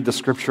 I'd read the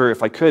scripture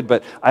if I could,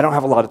 but I don't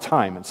have a lot of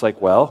time. It's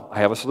like, well, I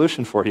have a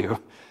solution for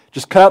you.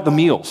 Just cut out the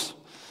meals,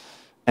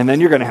 and then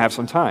you're going to have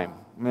some time.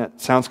 I mean, it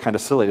sounds kind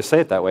of silly to say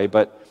it that way,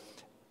 but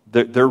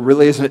there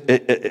really is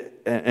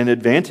an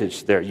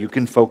advantage there. You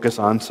can focus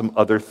on some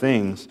other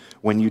things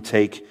when you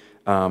take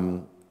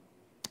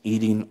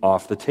eating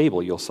off the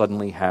table. You'll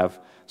suddenly have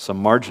some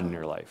margin in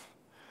your life.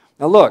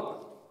 Now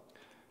look,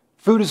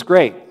 food is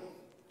great.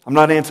 I'm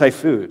not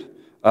anti-food.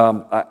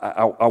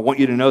 I want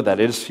you to know that.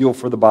 It is fuel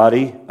for the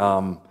body,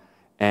 and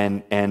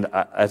And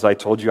as I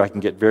told you, I can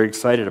get very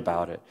excited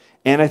about it.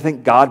 And I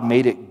think God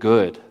made it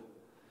good.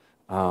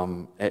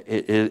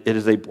 It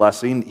is a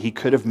blessing. He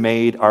could have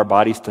made our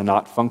bodies to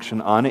not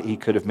function on it. He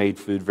could have made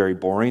food very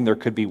boring. There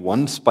could be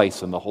one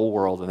spice in the whole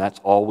world, and that's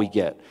all we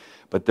get.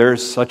 But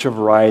there's such a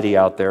variety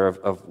out there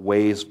of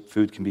ways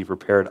food can be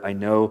prepared. I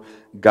know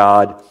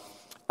God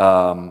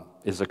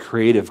is a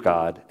creative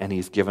God, and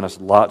He's given us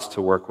lots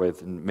to work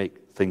with and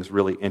make things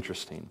really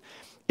interesting.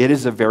 It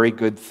is a very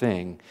good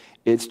thing.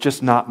 It's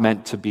just not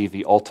meant to be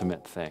the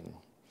ultimate thing,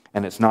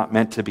 and it's not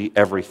meant to be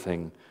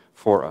everything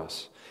for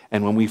us.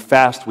 And when we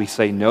fast, we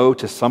say no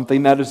to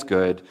something that is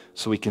good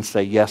so we can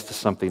say yes to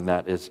something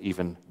that is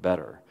even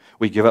better.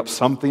 We give up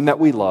something that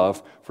we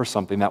love for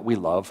something that we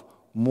love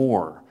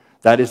more.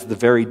 That is the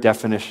very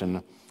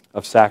definition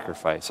of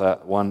sacrifice.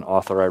 One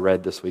author I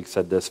read this week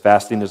said this: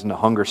 fasting isn't a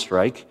hunger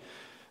strike.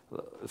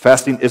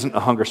 Fasting isn't a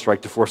hunger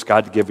strike to force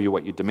God to give you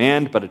what you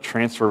demand, but a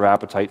transfer of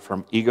appetite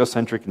from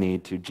egocentric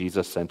need to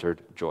Jesus-centered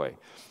joy.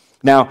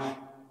 Now,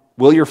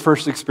 will your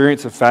first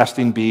experience of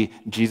fasting be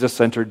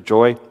Jesus-centered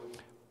joy?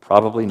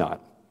 Probably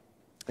not.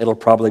 It'll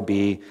probably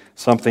be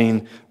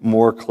something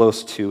more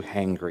close to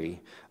hangry.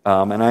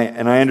 And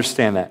I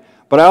understand that.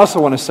 But I also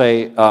want to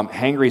say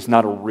hangry is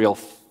not a real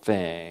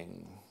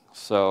thing.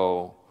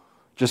 So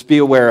just be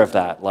aware of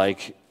that.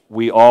 Like,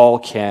 we all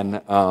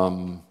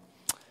can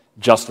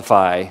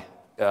justify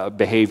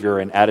behavior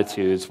and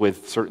attitudes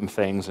with certain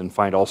things and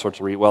find all sorts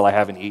of well, I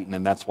haven't eaten,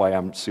 and that's why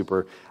I'm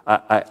super...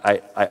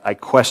 I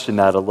question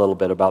that a little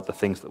bit about the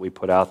things that we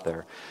put out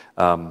there.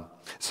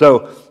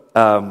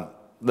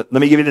 Let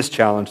me give you this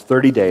challenge: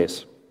 30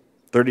 days.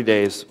 30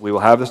 days. We will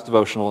have this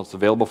devotional. It's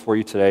available for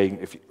you today,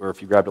 if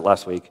you grabbed it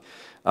last week.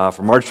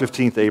 From March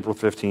 15th to April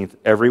 15th,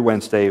 every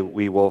Wednesday,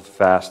 we will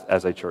fast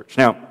as a church.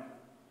 Now,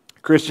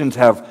 Christians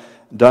have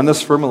done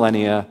this for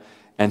millennia,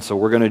 and so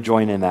we're going to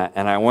join in that.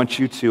 And I want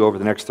you to, over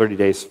the next 30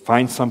 days,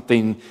 find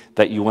something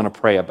that you want to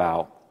pray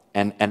about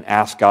and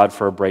ask God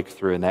for a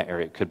breakthrough in that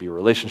area. It could be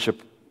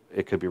relationship.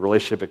 It could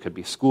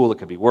be school, it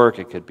could be work,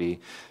 it could be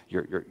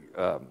your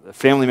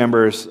family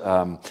members,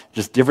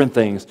 just different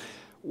things.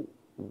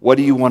 What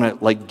do you want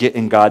to get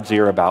in God's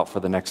ear about for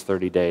the next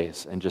 30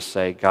 days? And just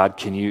say, God,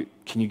 can you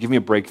give me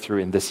a breakthrough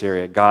in this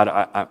area? God,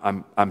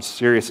 I'm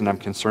serious and I'm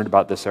concerned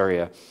about this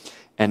area.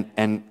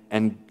 And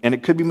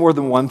it could be more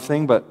than one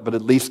thing, but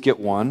at least get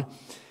one.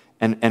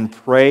 And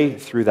pray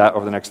through that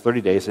over the next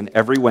 30 days. And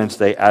every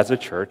Wednesday, as a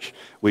church,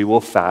 we will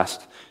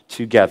fast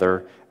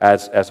together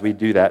as we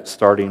do that,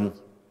 starting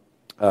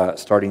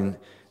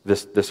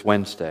this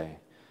Wednesday.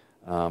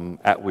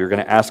 We're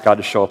going to ask God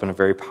to show up in a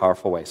very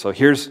powerful way. So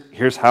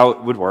here's how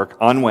it would work.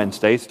 On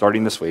Wednesday,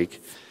 starting this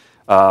week,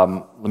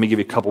 let me give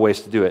you a couple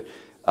ways to do it.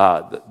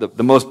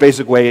 The most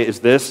basic way is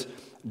this: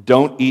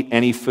 don't eat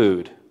any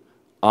food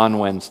on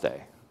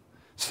Wednesday.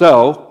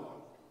 So,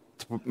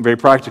 very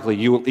practically,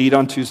 you will eat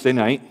on Tuesday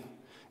night,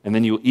 and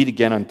then you will eat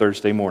again on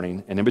Thursday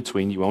morning, and in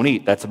between, you won't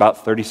eat. That's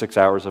about 36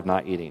 hours of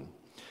not eating.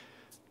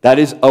 That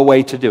is a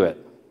way to do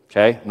it.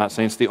 Okay? I'm not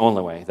saying it's the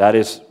only way. That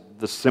is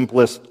the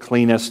simplest,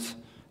 cleanest,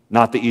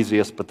 not the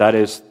easiest, but that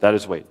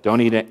is way. Don't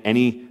eat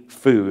any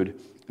food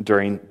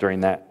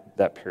during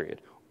that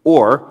period.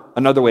 Or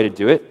another way to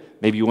do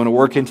it, maybe you want to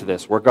work up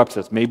to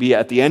this. Maybe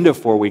at the end of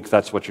 4 weeks,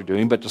 that's what you're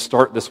doing. But to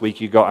start this week,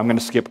 you go, I'm going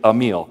to skip a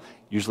meal.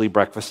 Usually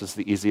breakfast is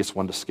the easiest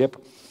one to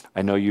skip.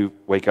 I know you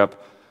wake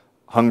up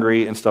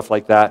hungry and stuff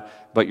like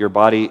that, but your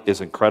body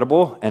is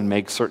incredible and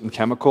makes certain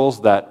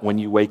chemicals that when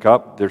you wake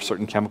up, there's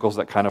certain chemicals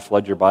that kind of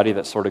flood your body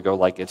that sort of go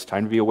like, it's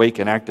time to be awake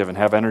and active and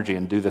have energy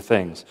and do the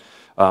things.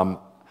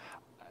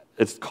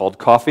 It's called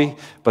coffee,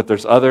 but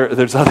there's other.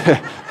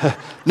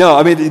 No,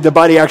 I mean, the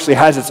body actually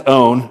has its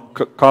own.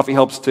 Coffee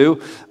helps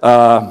too.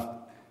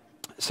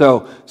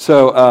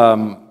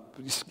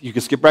 You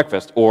could skip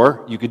breakfast,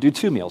 or you could do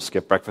 2 meals,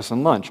 skip breakfast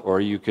and lunch,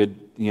 or you could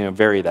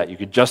vary that. You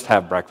could just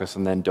have breakfast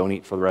and then don't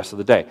eat for the rest of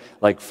the day.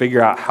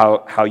 Figure out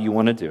how you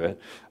want to do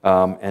it,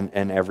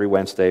 and every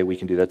Wednesday we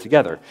can do that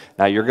together.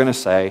 Now you're going to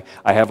say,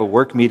 I have a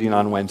work meeting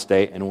on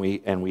Wednesday, and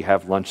we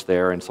have lunch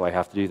there, and so I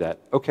have to do that.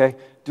 Okay,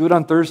 do it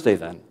on Thursday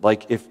then.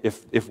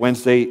 If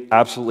Wednesday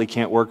absolutely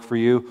can't work for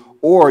you,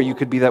 or you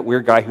could be that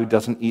weird guy who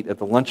doesn't eat at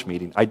the lunch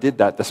meeting. I did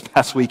that this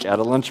past week at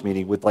a lunch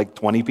meeting with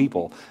 20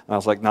 people. And I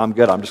was like, no, I'm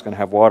good. I'm just going to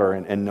have water.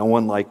 And no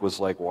one was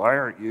like, why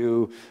aren't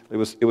you? It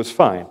was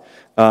fine.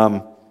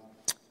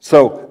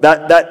 So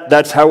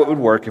that's how it would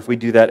work if we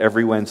do that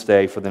every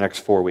Wednesday for the next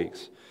 4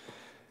 weeks.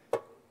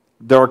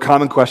 There are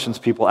common questions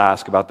people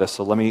ask about this,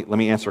 so let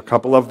me answer a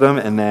couple of them,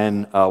 and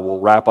then we'll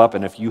wrap up.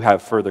 And if you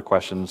have further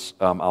questions,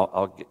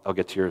 I'll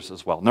get to yours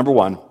as well. Number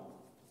 1,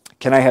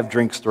 can I have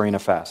drinks during a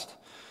fast?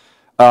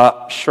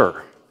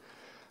 Sure.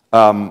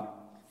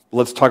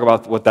 Let's talk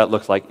about what that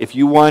looks like. If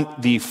you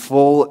want the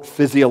full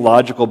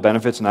physiological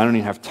benefits, and I don't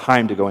even have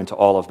time to go into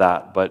all of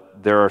that,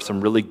 but there are some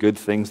really good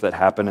things that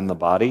happen in the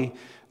body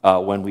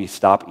when we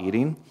stop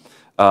eating.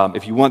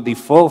 If you want the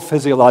full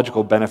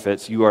physiological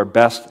benefits, you are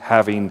best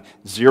having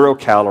 0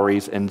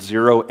 calories and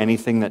 0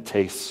 anything that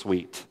tastes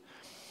sweet.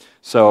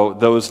 So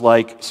those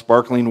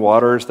sparkling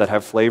waters that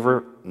have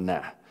flavor,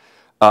 nah.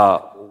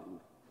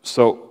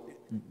 So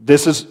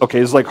this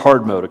is like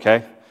hard mode,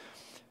 okay?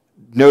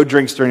 No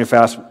drinks during a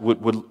fast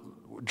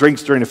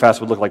drinks during a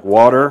fast would look like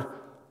water,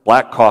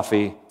 black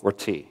coffee, or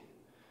tea.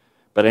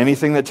 But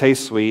anything that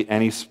tastes sweet,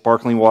 any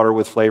sparkling water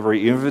with flavor,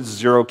 even if it's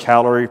 0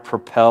 calorie,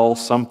 Propel,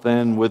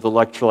 something with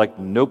electrolyte,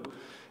 nope.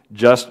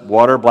 Just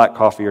water, black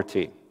coffee, or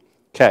tea.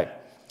 Okay.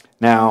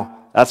 Now,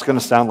 that's going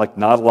to sound like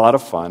not a lot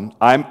of fun.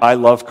 I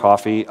love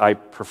coffee. I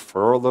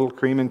prefer a little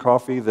cream in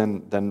coffee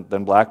than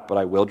black, but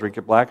I will drink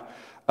it black.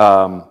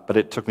 But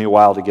it took me a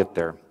while to get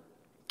there.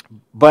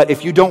 But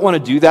if you don't want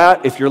to do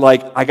that, if you're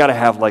like, I got to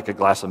have like a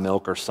glass of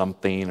milk or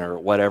something or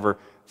whatever,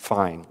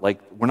 fine. Like,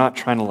 we're not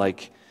trying to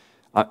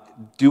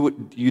do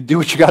what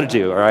you got to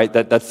do, all right?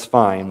 That's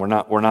fine. We're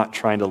not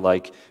trying to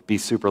like be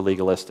super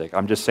legalistic.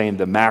 I'm just saying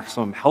the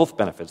maximum health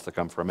benefits that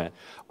come from it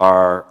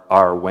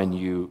are when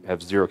you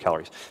have 0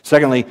 calories.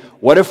 Secondly,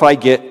 what if I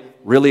get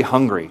really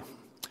hungry?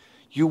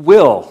 You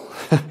will.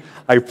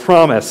 I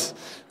promise.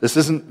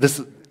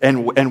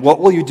 And what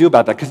will you do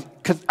about that? Because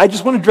I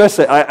just want to address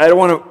it. I don't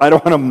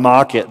want to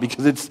mock it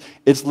because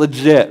it's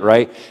legit,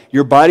 right?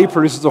 Your body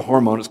produces a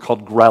hormone. It's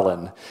called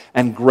ghrelin,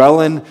 and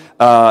ghrelin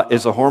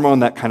is a hormone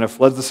that kind of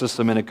floods the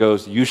system, and it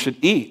goes, "You should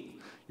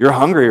eat. You're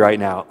hungry right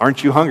now.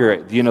 Aren't you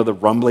hungry?" Do you know the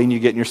rumbling you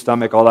get in your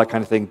stomach, all that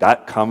kind of thing?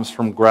 That comes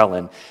from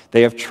ghrelin.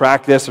 They have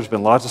tracked this. There's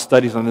been lots of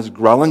studies on this.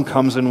 Ghrelin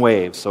comes in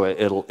waves, so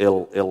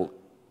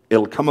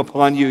it'll come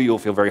upon you, you'll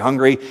feel very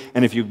hungry,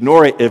 and if you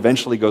ignore it, it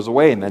eventually goes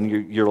away, and then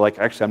you're like,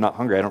 actually, I'm not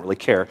hungry, I don't really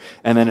care.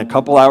 And then a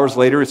couple hours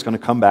later, it's going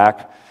to come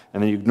back,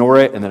 and then you ignore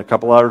it, and then a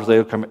couple hours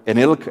later,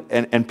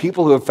 and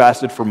people who have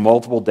fasted for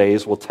multiple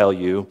days will tell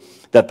you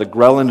that the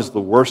ghrelin is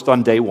the worst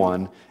on day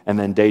 1, and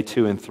then day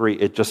 2 and 3,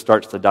 it just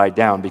starts to die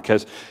down,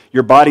 because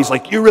your body's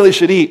like, you really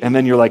should eat, and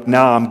then you're like,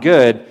 nah, I'm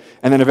good,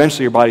 and then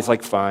eventually your body's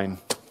like, fine,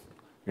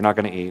 you're not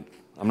going to eat.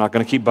 I'm not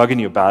going to keep bugging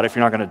you about it if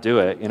you're not going to do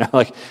it,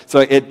 So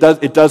it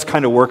does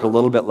kind of work a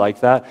little bit like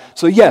that.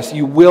 So yes,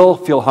 you will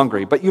feel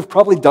hungry, but you've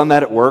probably done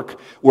that at work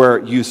where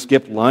you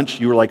skipped lunch.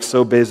 You were like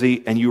so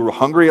busy, and you were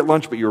hungry at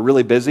lunch, but you were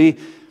really busy.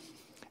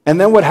 And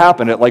then what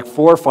happened at like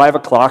 4 or 5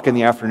 o'clock in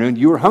the afternoon?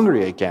 You were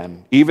hungry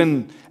again.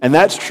 And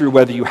that's true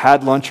whether you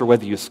had lunch or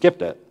whether you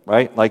skipped it,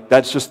 right? Like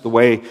that's just the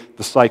way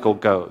the cycle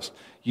goes.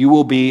 You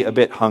will be a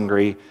bit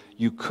hungry.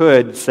 You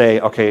could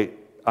say, okay,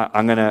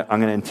 I'm gonna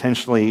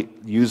intentionally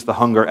use the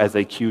hunger as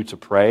a cue to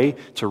pray,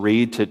 to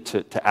read,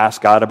 to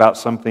ask God about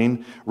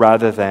something,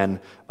 rather than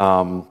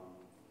I'm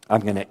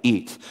going to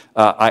eat.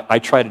 I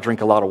try to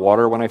drink a lot of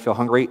water when I feel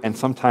hungry, and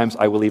sometimes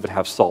I will even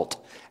have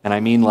salt. And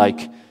I mean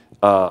like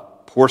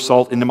pour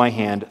salt into my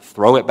hand,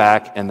 throw it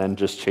back, and then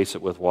just chase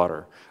it with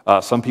water.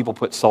 Some people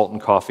put salt in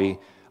coffee.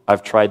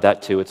 I've tried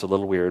that too. It's a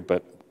little weird,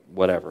 but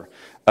whatever.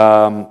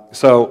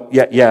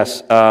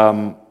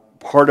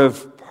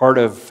 Part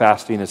of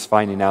fasting is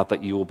finding out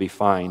that you will be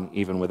fine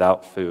even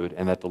without food,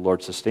 and that the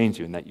Lord sustains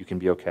you, and that you can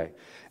be okay.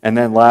 And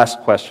then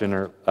last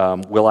question,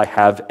 will I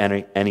have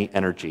any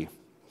energy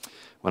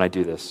when I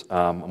do this?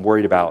 I'm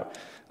worried about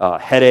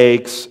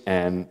headaches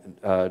and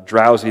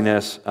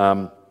drowsiness.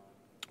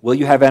 Will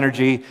you have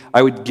energy?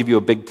 I would give you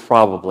a big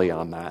probably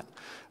on that.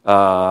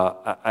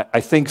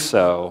 I think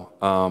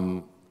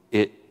so.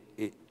 It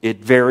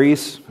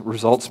varies.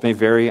 Results may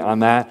vary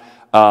on that.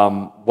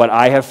 What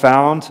I have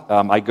found,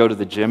 I go to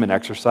the gym and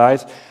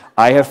exercise.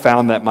 I have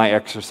found that my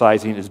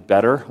exercising is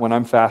better when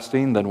I'm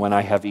fasting than when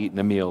I have eaten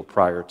a meal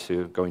prior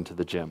to going to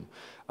the gym.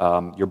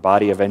 Your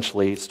body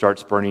eventually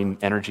starts burning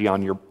energy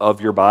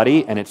of your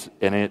body, and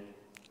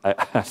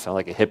I sound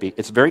like a hippie.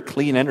 It's very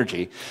clean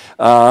energy.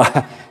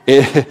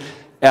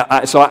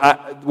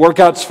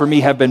 Workouts for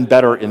me have been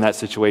better in that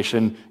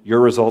situation. Your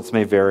results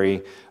may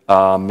vary.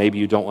 Maybe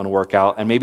you don't want to work out, and maybe